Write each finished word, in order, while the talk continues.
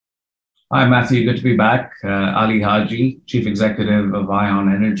Hi, Matthew. Good to be back. Ali Haji, Chief Executive of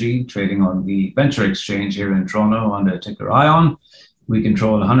Ion Energy, trading on the Venture Exchange here in Toronto under ticker Ion. We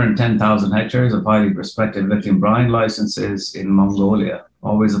control 110,000 hectares of highly prospective lithium brine licenses in Mongolia.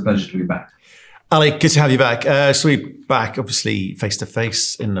 Always a pleasure to be back. Ali, good to have you back. So we're back, obviously,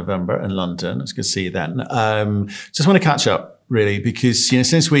 face-to-face in November in London. It's good to see you then. Just want to catch up, really, because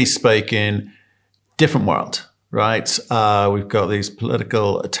since we spoke in different world, right? We've got these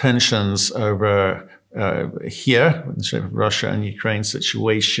political tensions over here in the shape of Russia and Ukraine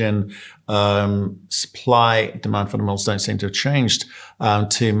situation. Supply, demand fundamentals don't seem to have changed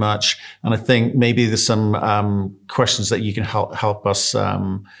too much. And I think maybe there's some questions that you can help us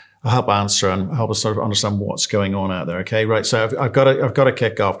help answer and help us sort of understand what's going on out there. Okay, right. So I've got to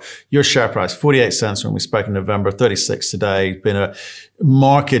kick off. Your share price, 48 cents when we spoke in November, 36 today. Been a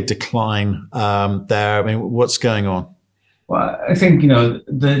market decline there. I mean, what's going on? Well, I think,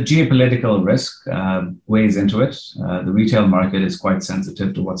 the geopolitical risk weighs into it. The retail market is quite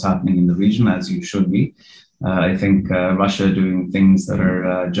sensitive to what's happening in the region, as you should be. I think Russia doing things that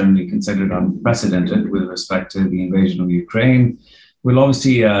are generally considered unprecedented with respect to the invasion of Ukraine will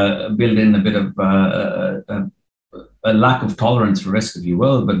obviously build in a bit of a lack of tolerance for risk, if you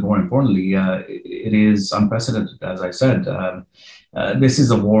will, but more importantly, it is unprecedented, as I said. This is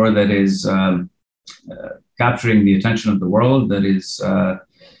a war that is capturing the attention of the world, that is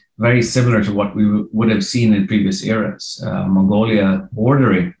very similar to what we would have seen in previous eras. Mongolia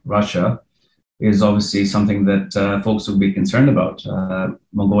bordering Russia is obviously something that folks would be concerned about.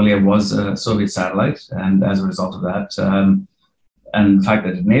 Mongolia was a Soviet satellite, and as a result of that, and the fact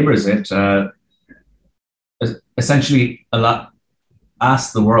that it neighbors it, essentially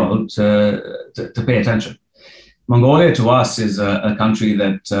asked the world to pay attention. Mongolia, to us, is a country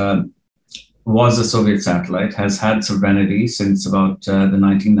that was a Soviet satellite, has had sovereignty since about the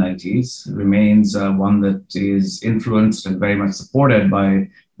 1990s, remains one that is influenced and very much supported by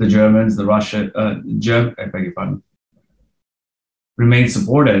the Germans, remains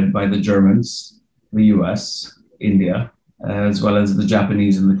supported by the Germans, the US, India, as well as the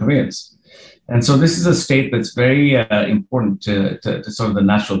Japanese and the Koreans. And so this is a state that's very important to sort of the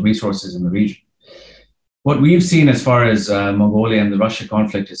natural resources in the region. What we've seen as far as Mongolia and the Russia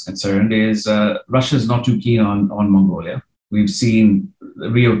conflict is concerned is Russia is not too keen on Mongolia. We've seen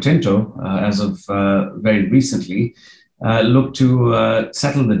Rio Tinto, as of very recently, look to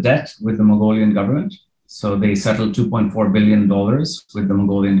settle the debt with the Mongolian government. So they settled $2.4 billion with the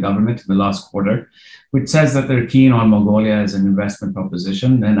Mongolian government in the last quarter, which says that they're keen on Mongolia as an investment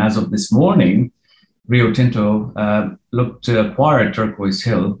proposition. And as of this morning, Rio Tinto looked to acquire Turquoise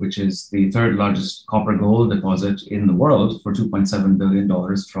Hill, which is the third largest copper gold deposit in the world, for $2.7 billion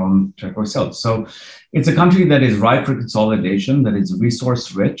from Turquoise Hill. So it's a country that is ripe for consolidation, that is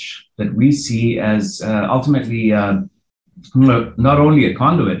resource rich, that we see as ultimately not only a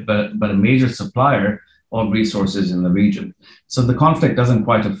conduit, but a major supplier of resources in the region. So the conflict doesn't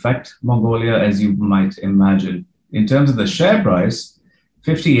quite affect Mongolia as you might imagine. In terms of the share price,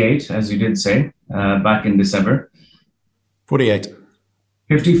 58, as you did say, back in December. 48.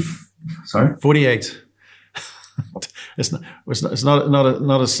 48. It's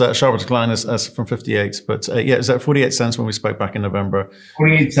not as sharp a decline as from 58, but yeah, it's at 48 cents when we spoke back in November.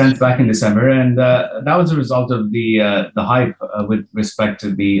 48 cents back in December, and that was a result of the hype with respect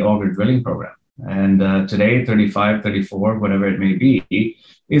to the Auger drilling program. And today, 35, 34, whatever it may be,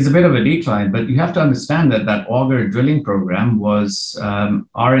 is a bit of a decline. But you have to understand that Auger drilling program was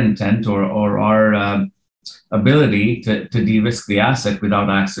our intent or our ability to de-risk the asset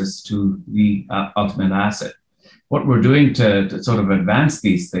without access to the ultimate asset. What we're doing to sort of advance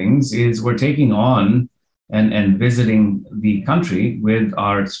these things is we're taking on and visiting the country with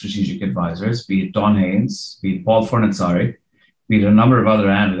our strategic advisors, be it Don Haynes, be it Paul Fornazzari, be it a number of other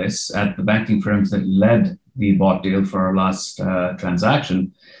analysts at the banking firms that led the bought deal for our last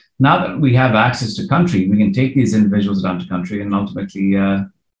transaction. Now that we have access to country, we can take these individuals down to country and ultimately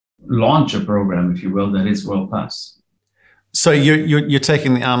launch a program, if you will, that is world class. So you're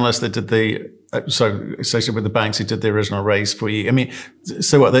taking the analysts that did the associated with the banks who did the original raise for you. I mean,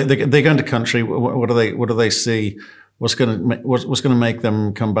 so what they go into country? What do they see? What's going to make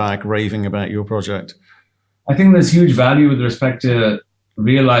them come back raving about your project? I think there's huge value with respect to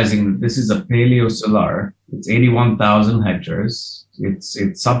realizing that this is a paleo-solar. It's 81,000 hectares.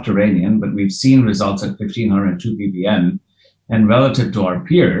 It's subterranean, but we've seen results at 1,502 ppm. And relative to our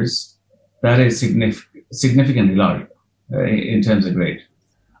peers, that is significantly larger in terms of grade.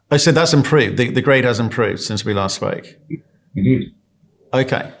 I said that's improved. The grade has improved since we last spoke. Indeed.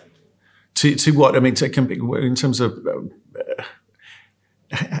 Okay. To what? I mean, in terms of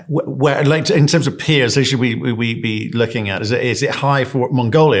where, like in terms of peers, who should we be looking at? Is it high for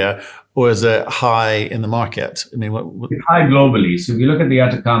Mongolia, or is it high in the market? I mean, it's high globally. So if you look at the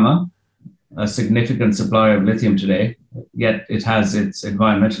Atacama, a significant supplier of lithium today, yet it has its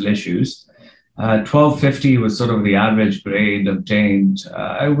environmental issues. 1250 was sort of the average grade obtained.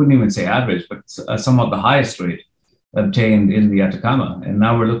 I wouldn't even say average, but somewhat the highest grade obtained in the Atacama. And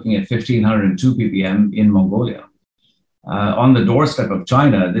now we're looking at 1502 ppm in Mongolia. On the doorstep of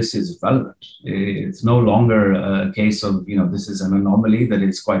China, this is relevant. It's no longer a case of, this is an anomaly that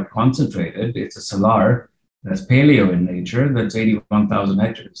is quite concentrated. It's a salar that's paleo in nature, that's 81,000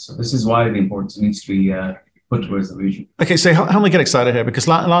 hectares. So this is why the importance needs to be put towards the region. Okay, so how do we get excited here? Because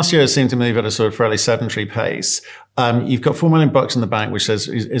last year it seemed to move at a sort of fairly sedentary pace. You've got $4 million in the bank, which is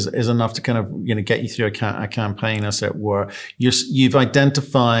enough to kind of get you through a campaign, as it were. You've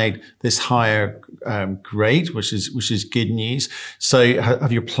identified this higher grade, which is good news. So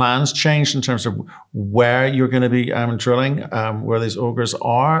have your plans changed in terms of where you're going to be drilling, where these augers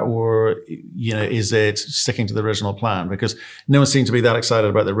are, or is it sticking to the original plan? Because no one seemed to be that excited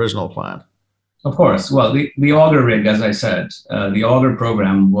about the original plan. Of course. Well, the auger rig, as I said, the auger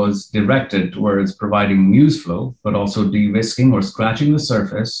program was directed towards providing news flow, but also de-risking or scratching the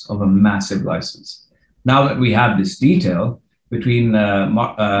surface of a massive license. Now that we have this detail between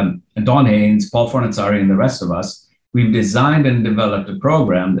Don Haynes, Paul Fornazzari, and the rest of us, we've designed and developed a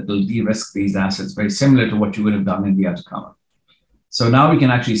program that will de-risk these assets very similar to what you would have done in the Atacama. So now we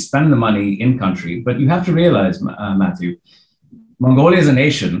can actually spend the money in country. But you have to realize, Matthew, Mongolia is a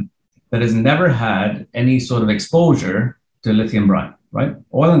nation that has never had any sort of exposure to lithium brine, right?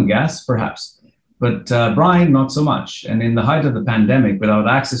 Oil and gas, perhaps, but brine, not so much. And in the height of the pandemic, without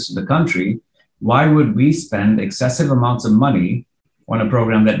access to the country, why would we spend excessive amounts of money on a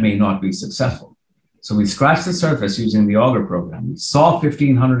program that may not be successful? So we scratched the surface using the auger program. We saw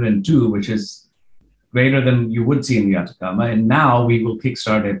 1502, which is greater than you would see in the Atacama. And now we will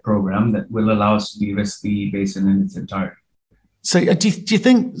kickstart a program that will allow us to de-risk the basin in its entirety. So do you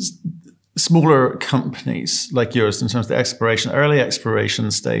think smaller companies like yours, in terms of the early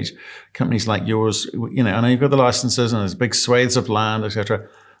exploration stage, companies like yours, I know you've got the licenses and there's big swathes of land, etc.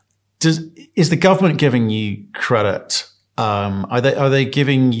 Is the government giving you credit? Are they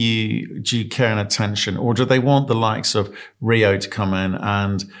giving you due care and attention, or do they want the likes of Rio to come in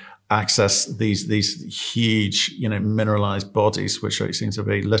and access these huge, mineralized bodies, which seem to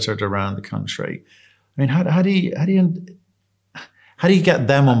be littered around the country? I mean, how do you get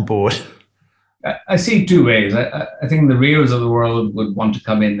them on board? I see two ways. I think the Rios of the world would want to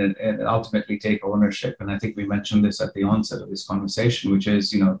come in and ultimately take ownership. And I think we mentioned this at the onset of this conversation, which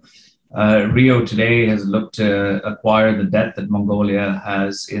is, Rio today has looked to acquire the debt that Mongolia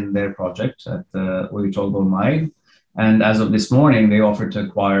has in their project at the Oyu Tolgoi mine. And as of this morning, they offered to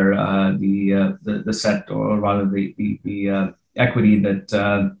acquire the set, or rather the equity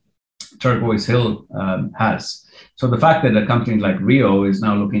that Turquoise Hill has. So the fact that a company like Rio is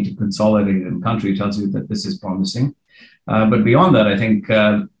now looking to consolidate in the country tells you that this is promising. But beyond that, I think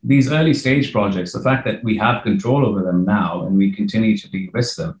these early stage projects, the fact that we have control over them now and we continue to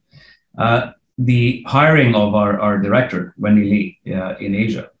de-risk them, the hiring of our director, Wendy Lee, in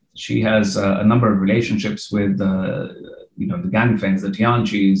Asia, she has a number of relationships with the Ganfengs, the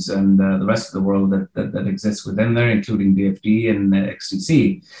Tianqis, and the rest of the world that exists within there, including DFD and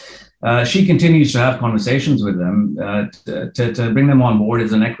XTC. She continues to have conversations with them to bring them on board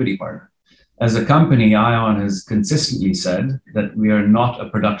as an equity partner. As a company, ION has consistently said that we are not a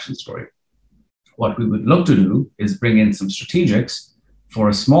production story. What we would look to do is bring in some strategics for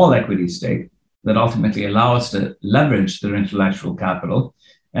a small equity stake that ultimately allow us to leverage their intellectual capital,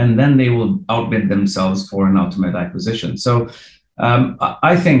 and then they will outbid themselves for an ultimate acquisition. So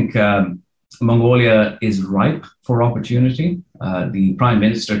I think Mongolia is ripe for opportunity. The prime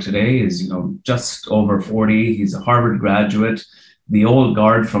minister today is, just over 40. He's a Harvard graduate. The old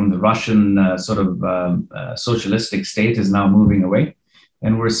guard from the Russian socialistic state is now moving away.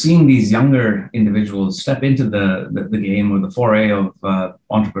 And we're seeing these younger individuals step into the game, or the foray of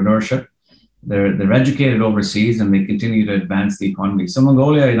entrepreneurship. They're educated overseas and they continue to advance the economy. So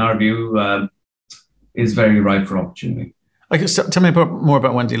Mongolia, in our view, is very ripe for opportunity. Okay, so tell me more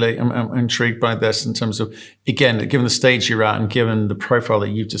about Wendy Lee. I'm intrigued by this in terms of, again, given the stage you're at and given the profile that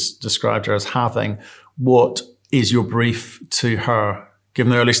you've just described her as having, what is your brief to her,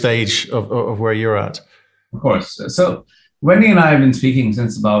 given the early stage of where you're at? Of course. So Wendy and I have been speaking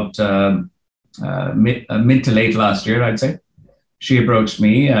since about mid to late last year, I'd say. She approached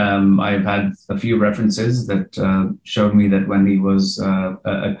me. I've had a few references that showed me that Wendy was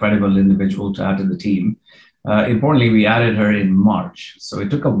a credible individual to add to the team. Importantly, we added her in March. So it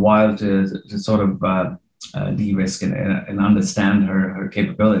took a while to sort of de-risk and understand her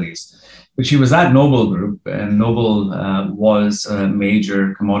capabilities. But she was at Noble Group, and Noble was a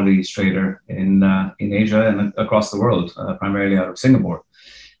major commodities trader in Asia and across the world, primarily out of Singapore.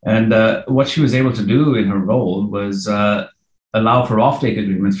 And what she was able to do in her role was allow for offtake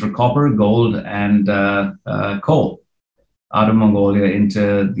agreements for copper, gold, and coal out of Mongolia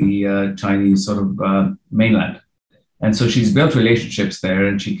into the Chinese sort of mainland. And so she's built relationships there,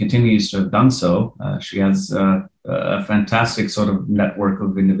 and she continues to have done so. She has a fantastic sort of network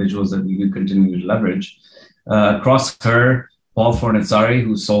of individuals that we do continue to leverage. Across her, Paul Fornazzari,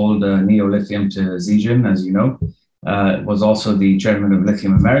 who sold Neo Lithium to Zijin, as you know, was also the chairman of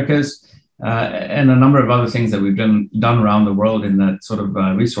Lithium Americas, and a number of other things that we've done around the world in that sort of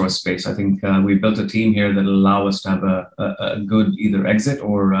resource space. I think we built a team here that will allow us to have a good either exit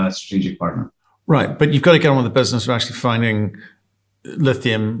or a strategic partner. Right, but you've got to get on with the business of actually finding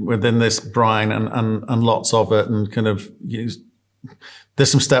lithium within this brine and lots of it, and kind of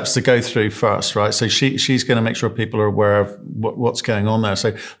there's some steps to go through first, right? So she's going to make sure people are aware of what's going on there.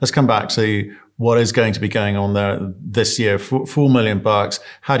 So let's come back to what is going to be going on there this year. $4 million.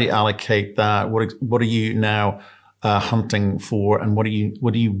 How do you allocate that? What are you now hunting for, and what do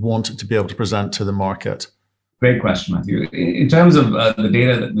you want to be able to present to the market? Great question, Matthew. In terms of the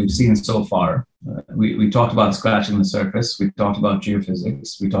data that we've seen so far, we talked about scratching the surface, we talked about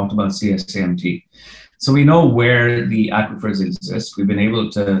geophysics, we talked about CSAMT. So we know where the aquifers exist. We've been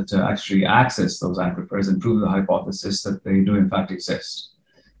able to actually access those aquifers and prove the hypothesis that they do in fact exist.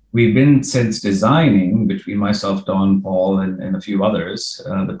 We've been since designing, between myself, Don, Paul, and a few others,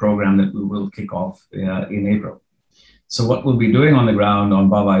 the program that we will kick off in April. So what we'll be doing on the ground on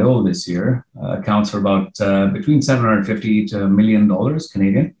Bavayol this year accounts for about between $750 to $1 million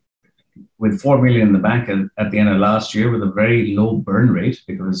Canadian, with $4 million in the bank at the end of last year, with a very low burn rate,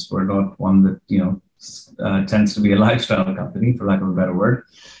 because we're not one that tends to be a lifestyle company, for lack of a better word.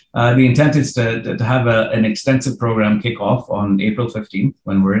 The intent is to have an extensive program kickoff on April 15th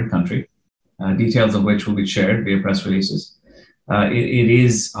when we're in country, details of which will be shared via press releases. It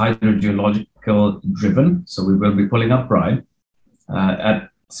is hydrogeological driven, so we will be pulling up brine at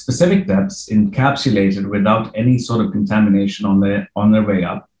specific depths, encapsulated without any sort of contamination on their way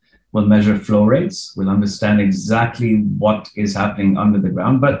up. We'll measure flow rates. We'll understand exactly what is happening under the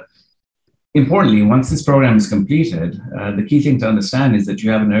ground. But importantly, once this program is completed, the key thing to understand is that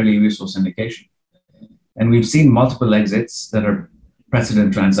you have an early resource indication. And we've seen multiple exits that are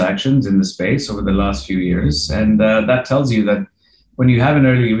precedent transactions in the space over the last few years. And that tells you that when you have an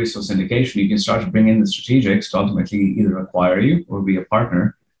early resource indication, you can start to bring in the strategics to ultimately either acquire you or be a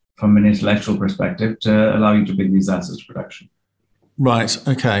partner from an intellectual perspective to allow you to bring these assets to production. Right.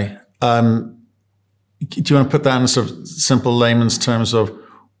 Okay. Do you want to put that in sort of simple layman's terms of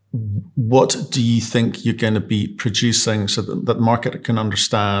what do you think you're going to be producing so that the market can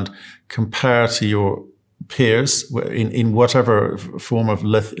understand, compare to your peers in whatever form of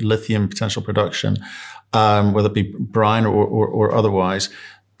lithium potential production, whether it be brine or otherwise,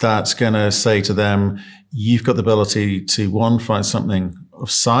 that's going to say to them, you've got the ability to, one, find something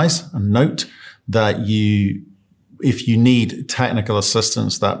of size and note that if you need technical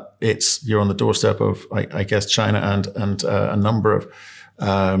assistance, that you're on the doorstep of, I guess, China and a number of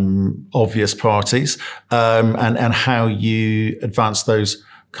obvious parties, and how you advance those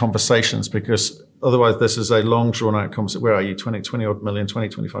conversations, because otherwise this is a long drawn out conversation. Where are you? 20 odd million,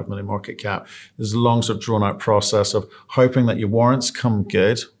 25 million market cap. There's a long sort of drawn out process of hoping that your warrants come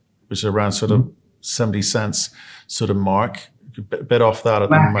good, which is around sort of 70 cents sort of mark, a bit off that at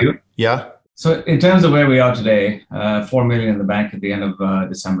the moment. Yeah. So in terms of where we are today, 4 million in the bank at the end of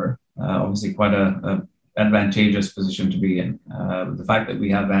December, obviously quite a advantageous position to be in. The fact that we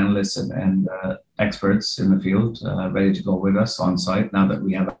have analysts and experts in the field ready to go with us on site, now that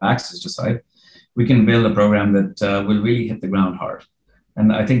we have access to site, we can build a program that will really hit the ground hard.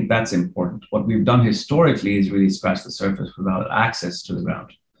 And I think that's important. What we've done historically is really scratch the surface without access to the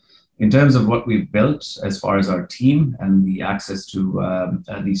ground. In terms of what we've built as far as our team and the access to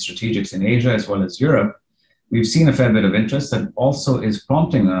these strategics in Asia as well as Europe, we've seen a fair bit of interest that also is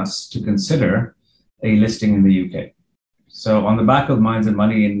prompting us to consider a listing in the UK. So on the back of Mines and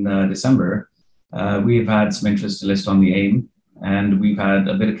Money in December, we've had some interest to list on the AIM, and we've had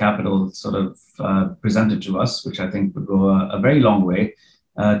a bit of capital sort of presented to us, which I think would go a very long way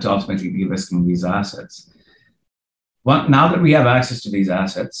to ultimately de-risking these assets. Well, now that we have access to these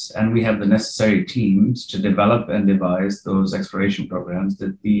assets and we have the necessary teams to develop and devise those exploration programs,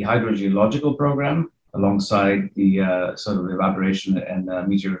 the hydrogeological program alongside the sort of evaporation and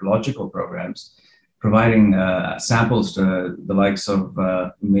meteorological programs providing samples to the likes of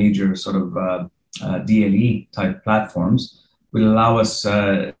major sort of DLE type platforms will allow us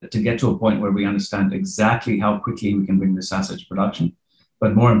to get to a point where we understand exactly how quickly we can bring this asset to production,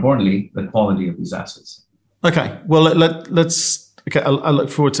 but more importantly, the quality of these assets. Okay, well, let's. Okay, I look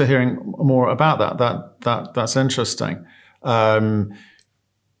forward to hearing more about that. That's interesting. Can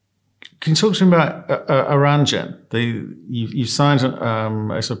you talk to me about Arangen? You've signed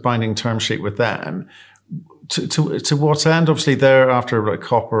a sort of binding term sheet with them. To what end? Obviously, they're after like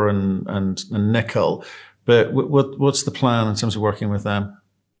copper and nickel, but what's the plan in terms of working with them?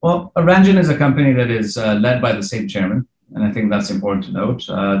 Well, Arangen is a company that is led by the same chairman, and I think that's important to note.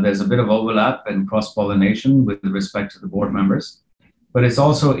 There's a bit of overlap and cross-pollination with respect to the board members, but it's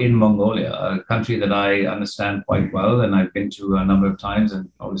also in Mongolia, a country that I understand quite well, and I've been to a number of times, and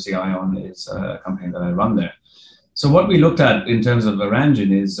obviously ION is a company that I run there. So what we looked at in terms of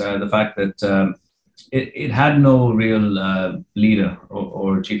Arangen is the fact that it had no real leader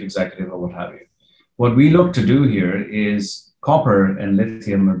or chief executive or what have you. What we look to do here is copper and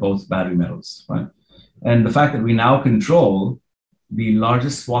lithium are both battery metals, right? And the fact that we now control the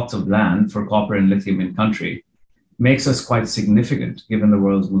largest swaths of land for copper and lithium in country makes us quite significant given the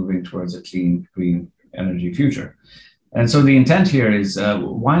world's moving towards a clean, green energy future. And so the intent here is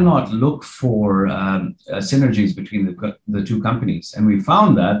why not look for synergies between the two companies? And we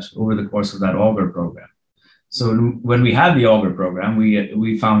found that over the course of that Augur program. So when we had the Augur program,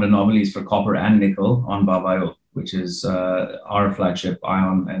 we found anomalies for copper and nickel on Babayo, which is our flagship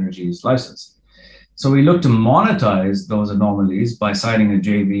ION Energy's license. So we looked to monetize those anomalies by signing a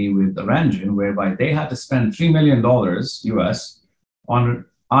JV with Arangen, whereby they had to spend $3 million US on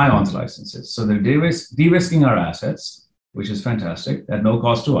ION's licenses. So they're de-risking our assets, which is fantastic, at no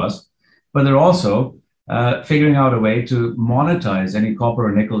cost to us, but they're also figuring out a way to monetize any copper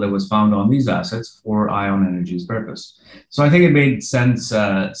or nickel that was found on these assets for ION Energy's purpose. So I think it made sense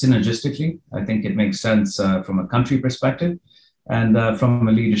synergistically. I think it makes sense from a country perspective and from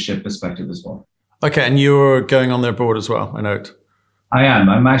a leadership perspective as well. Okay, and you're going on their board as well, I note. I am.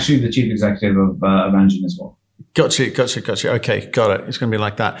 I'm actually the chief executive of Arangen as well. Gotcha. Okay, got it. It's going to be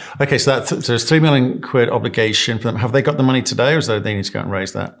like that. Okay, so there's £3 million obligation for them. Have they got the money today, or is they need to go and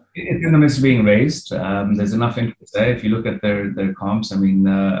raise that? It's in the midst of being raised. There's enough interest there. If you look at their comps, I mean,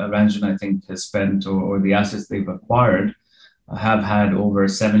 Arangen, I think, has spent, or the assets they've acquired have had over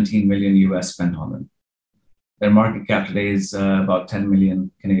 17 million US spent on them. Their market cap today is about 10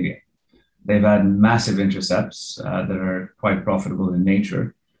 million Canadian. They've had massive intercepts that are quite profitable in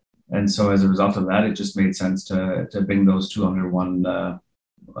nature. And so as a result of that, it just made sense to bring those two under one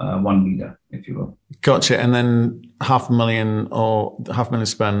leader, if you will. Gotcha. And then $500,000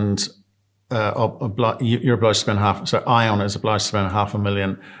 spend, you're obliged to spend half, so ION is obliged to spend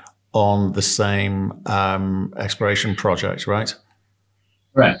 $500,000 on the same exploration project, right?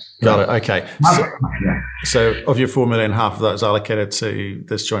 Correct. Got it. Okay. So of your $4 million, half of that is allocated to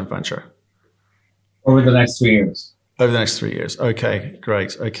this joint venture? Over the next 3 years. Over the next 3 years. Okay,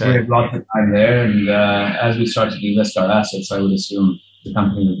 great. Okay. So we have lots of time there. And as we start to de-risk our assets, I would assume the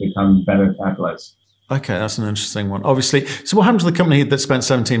company will become better capitalized. Okay, that's an interesting one. Obviously, so what happened to the company that spent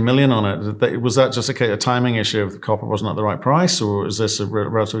 17 million on it? Was that just a timing issue of the copper wasn't at the right price, or is this a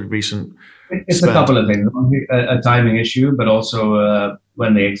relatively recent It's spend? A couple of things. A timing issue, but also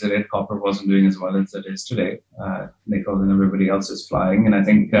when they exited, copper wasn't doing as well as it is today. Nickel and everybody else is flying. And I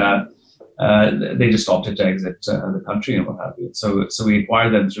think they just opted to exit the country and what have you. So we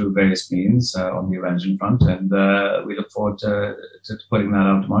acquired them through various means on the Arangen front, and we look forward to putting that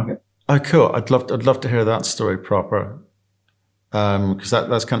out to market. Oh, cool! I'd love to hear that story proper, because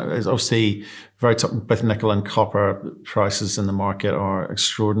that's kind of, it's obviously very top. Both nickel and copper prices in the market are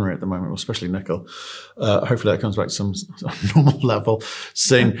extraordinary at the moment, especially nickel. Hopefully, that comes back to some normal level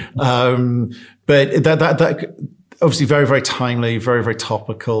soon. But that obviously very, very timely, very, very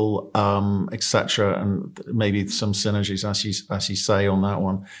topical, etc. And maybe some synergies, as you say, on that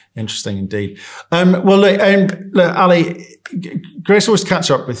one. Interesting indeed. Well, look, Ali, great always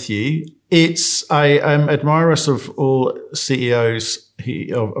catch up with you. I am admirous of all CEOs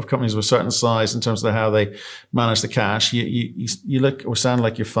of companies of a certain size in terms of how they manage the cash. You look or sound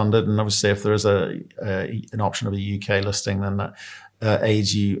like you're funded, and obviously, if there is an option of a UK listing, then that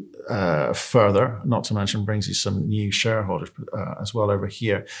aids you further, not to mention brings you some new shareholders as well over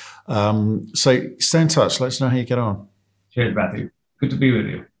here. So stay in touch. Let us know how you get on. Cheers, Matthew. Good to be with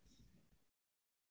you.